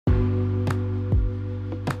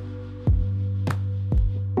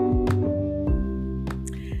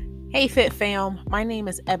Hey Fit Fam, my name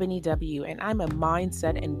is Ebony W. and I'm a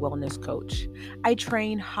mindset and wellness coach. I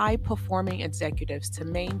train high-performing executives to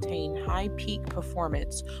maintain high peak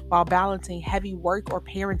performance while balancing heavy work or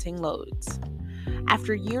parenting loads.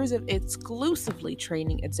 After years of exclusively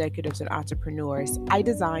training executives and entrepreneurs, I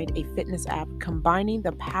designed a fitness app combining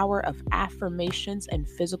the power of affirmations and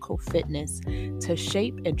physical fitness to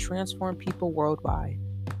shape and transform people worldwide.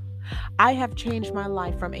 I have changed my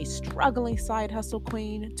life from a struggling side hustle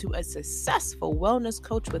queen to a successful wellness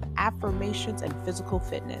coach with affirmations and physical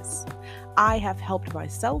fitness. I have helped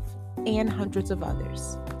myself and hundreds of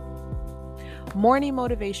others. Morning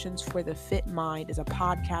Motivations for the Fit Mind is a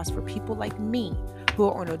podcast for people like me who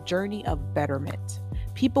are on a journey of betterment.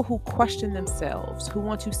 People who question themselves, who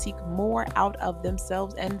want to seek more out of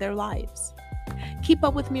themselves and their lives. Keep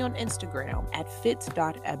up with me on Instagram at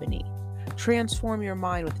fit.ebony. Transform your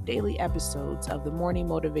mind with daily episodes of the Morning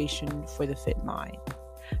Motivation for the Fit Mind.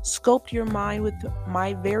 Sculpt your mind with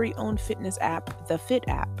my very own fitness app, the Fit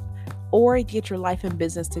app, or get your life and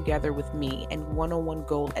business together with me and one-on-one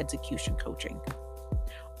goal execution coaching.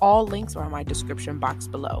 All links are in my description box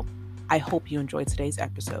below. I hope you enjoyed today's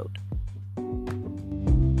episode.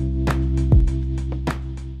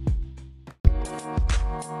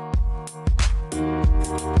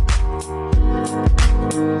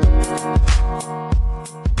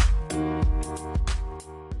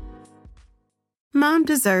 Mom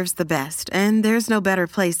deserves the best, and there's no better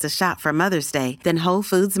place to shop for Mother's Day than Whole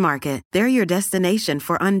Foods Market. They're your destination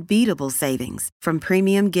for unbeatable savings, from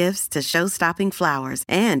premium gifts to show-stopping flowers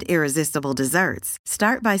and irresistible desserts.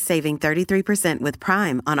 Start by saving 33% with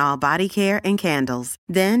Prime on all body care and candles.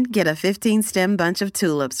 Then get a 15-stem bunch of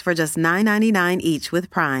tulips for just $9.99 each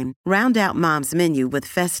with Prime. Round out Mom's menu with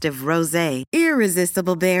festive rosé,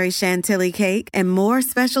 irresistible berry chantilly cake, and more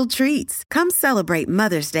special treats. Come celebrate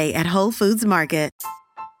Mother's Day at Whole Foods Market.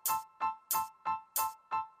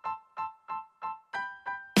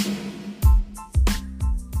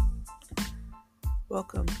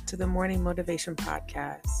 Welcome to the Morning Motivation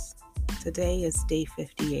Podcast. Today is day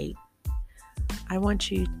 58. I want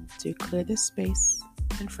you to clear this space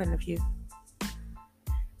in front of you.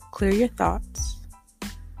 Clear your thoughts.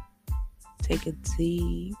 Take a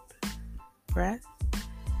deep breath.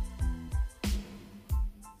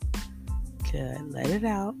 Good. Let it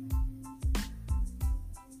out.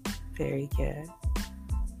 Very good.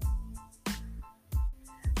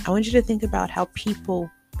 I want you to think about how people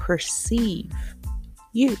perceive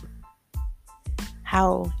you,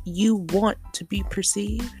 how you want to be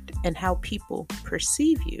perceived, and how people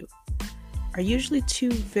perceive you are usually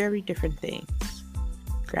two very different things.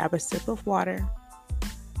 Grab a sip of water,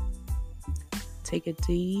 take a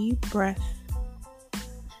deep breath,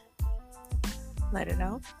 let it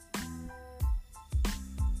out.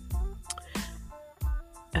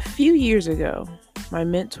 A few years ago, my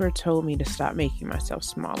mentor told me to stop making myself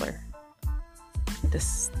smaller, to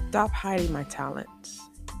stop hiding my talents.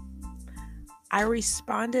 I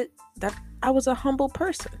responded that I was a humble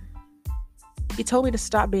person. He told me to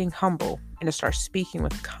stop being humble and to start speaking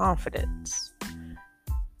with confidence.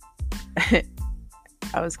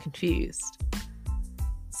 I was confused.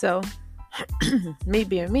 So, me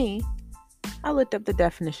being me, I looked up the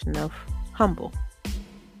definition of humble.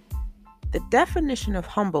 The definition of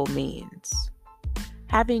humble means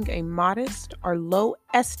having a modest or low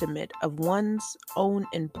estimate of one's own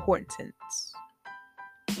importance.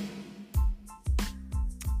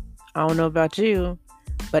 I don't know about you,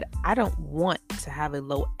 but I don't want to have a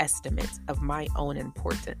low estimate of my own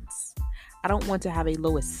importance. I don't want to have a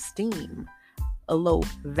low esteem, a low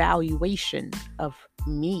valuation of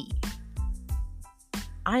me.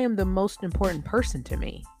 I am the most important person to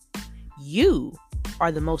me. You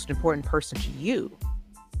are the most important person to you.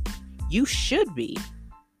 You should be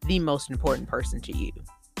the most important person to you.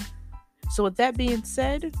 So with that being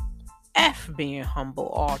said, F being humble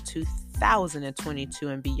all 2022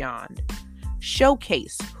 and beyond.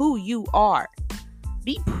 Showcase who you are.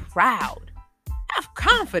 Be proud. Have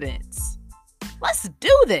confidence. Let's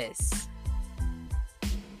do this.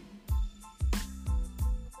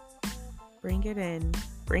 Bring it in,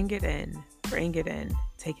 bring it in, bring it in.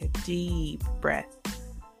 Take a deep breath.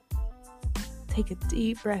 Take a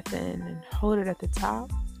deep breath in and hold it at the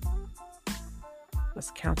top. Let's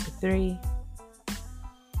count to 3.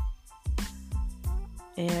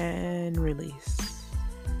 And release.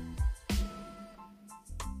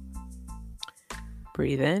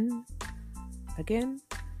 Breathe in. Again.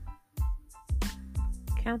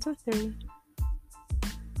 Count to 3.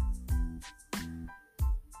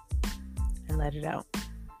 And let it out.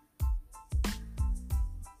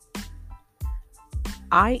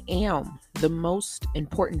 I am the most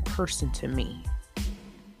important person to me.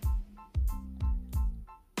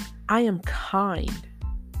 I am kind,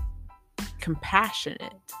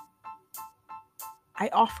 compassionate. I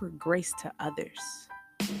offer grace to others,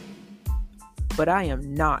 but I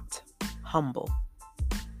am not humble.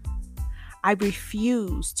 I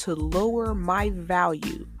refuse to lower my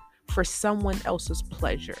value for someone else's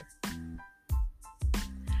pleasure.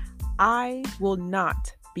 I will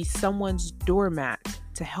not be someone's doormat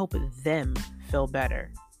to help them feel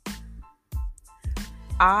better.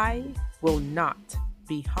 I will not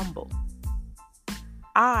be humble.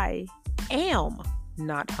 I am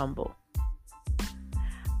not humble.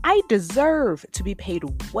 I deserve to be paid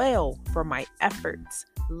well for my efforts,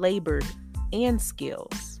 labor, and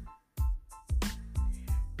skills.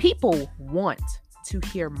 People want to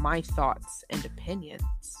hear my thoughts and opinions.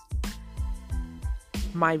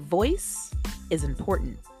 My voice is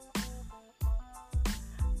important.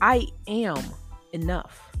 I am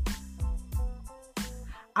enough.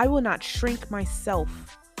 I will not shrink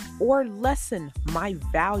myself or lessen my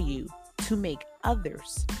value to make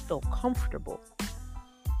others feel comfortable.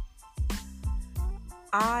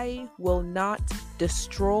 I will not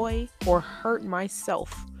destroy or hurt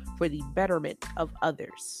myself for the betterment of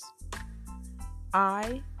others.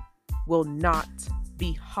 I will not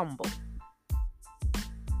be humble.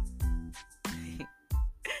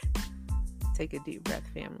 Take a deep breath,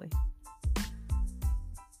 family.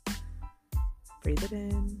 Breathe it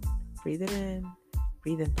in, breathe it in,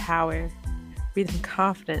 breathe in power, breathe in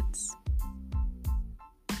confidence,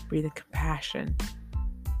 breathe in compassion,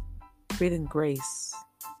 breathe in grace,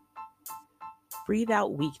 breathe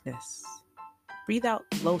out weakness, breathe out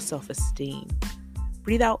low self-esteem,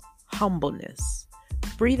 breathe out humbleness,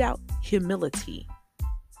 breathe out humility,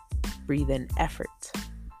 breathe in effort,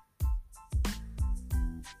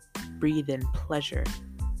 breathe in pleasure,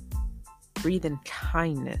 breathe in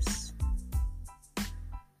kindness.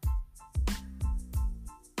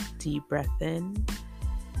 Deep breath in.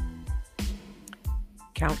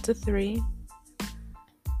 Count to 3.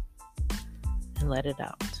 And let it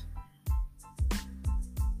out.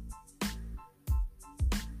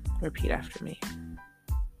 Repeat after me.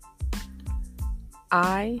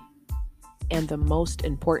 I am the most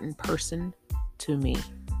important person to me.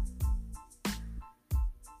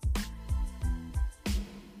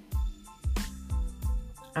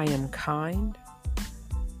 I am kind,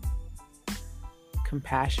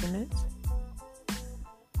 compassionate,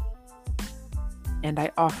 and I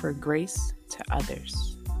offer grace to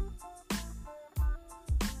others.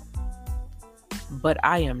 But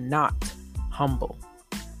I am not humble.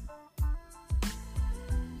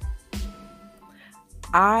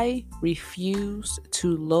 I refuse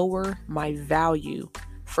to lower my value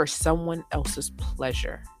for someone else's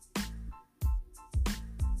pleasure.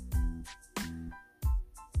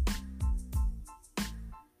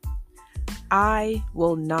 I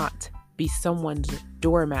will not be someone's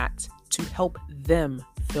doormat to help them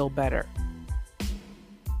feel better.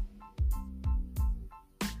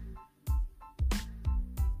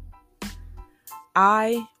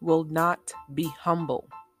 I will not be humble.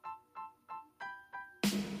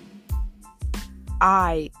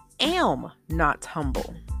 I am not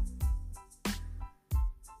humble.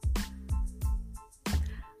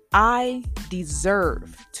 I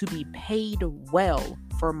deserve to be paid well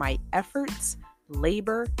for my efforts,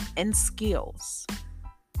 labor, and skills.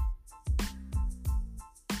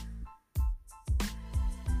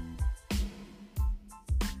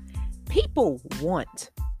 People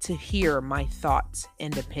want to hear my thoughts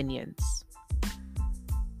and opinions.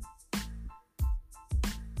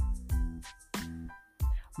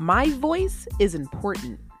 My voice is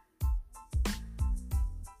important.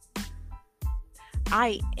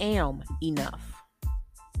 I am enough.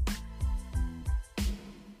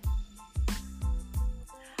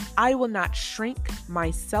 I will not shrink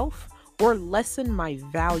myself or lessen my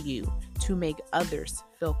value to make others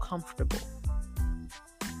feel comfortable.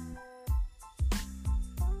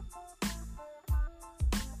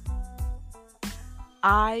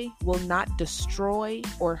 I will not destroy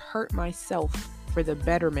or hurt myself for the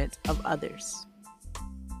betterment of others.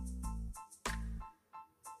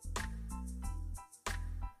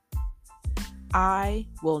 I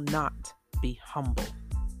will not be humble.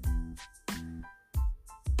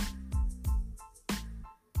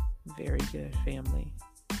 Very good, family.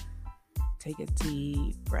 Take a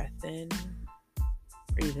deep breath in.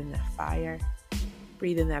 Breathe in that fire.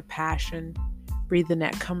 Breathe in that passion. Breathe in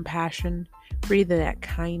that compassion. Breathe in that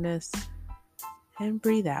kindness. And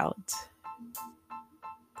breathe out.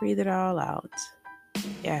 Breathe it all out.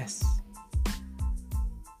 Yes.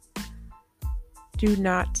 Do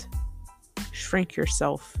not shrink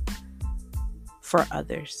yourself for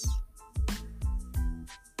others.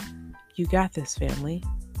 You got this, family.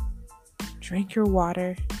 Drink your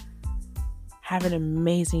water. Have an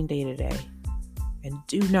amazing day today. And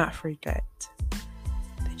do not forget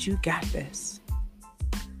that you got this.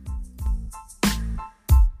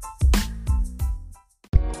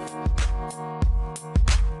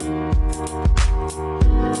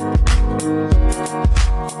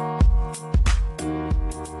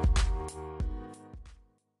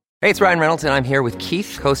 Hey, it's Ryan Reynolds, and I'm here with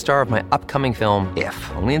Keith, co-star of my upcoming film,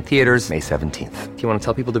 If, only in theaters May 17th. Do you want to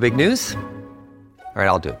tell people the big news? All right,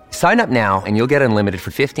 I'll do it. Sign up now and you'll get unlimited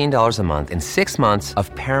for $15 a month and 6 months of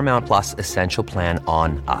Paramount Plus Essential Plan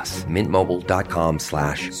on us.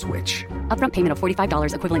 MintMobile.com/switch. Upfront payment of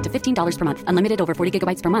 $45 equivalent to $15 per month. Unlimited over 40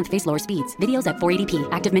 gigabytes per month. Face lower speeds. Videos at 480p.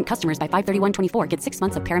 Active Mint customers by 531.24 get 6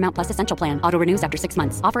 months of Paramount Plus Essential Plan. Auto renews after 6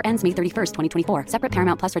 months. Offer ends May 31st, 2024. Separate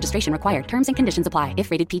Paramount Plus registration required. Terms and conditions apply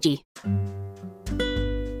if rated PG.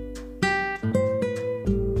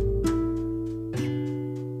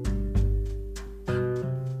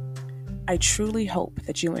 I truly hope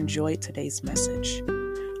that you enjoyed today's message.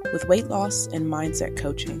 With weight loss and mindset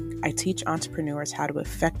coaching, I teach entrepreneurs how to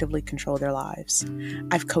effectively control their lives.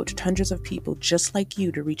 I've coached hundreds of people just like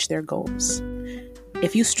you to reach their goals.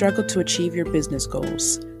 If you struggle to achieve your business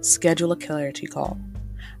goals, schedule a clarity call.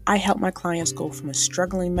 I help my clients go from a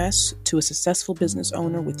struggling mess to a successful business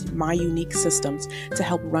owner with my unique systems to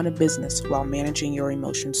help run a business while managing your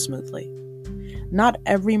emotions smoothly. Not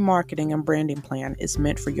every marketing and branding plan is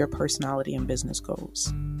meant for your personality and business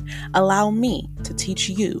goals. Allow me to teach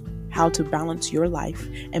you how to balance your life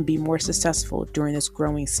and be more successful during this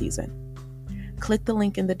growing season. Click the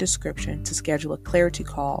link in the description to schedule a clarity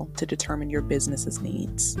call to determine your business's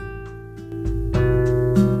needs.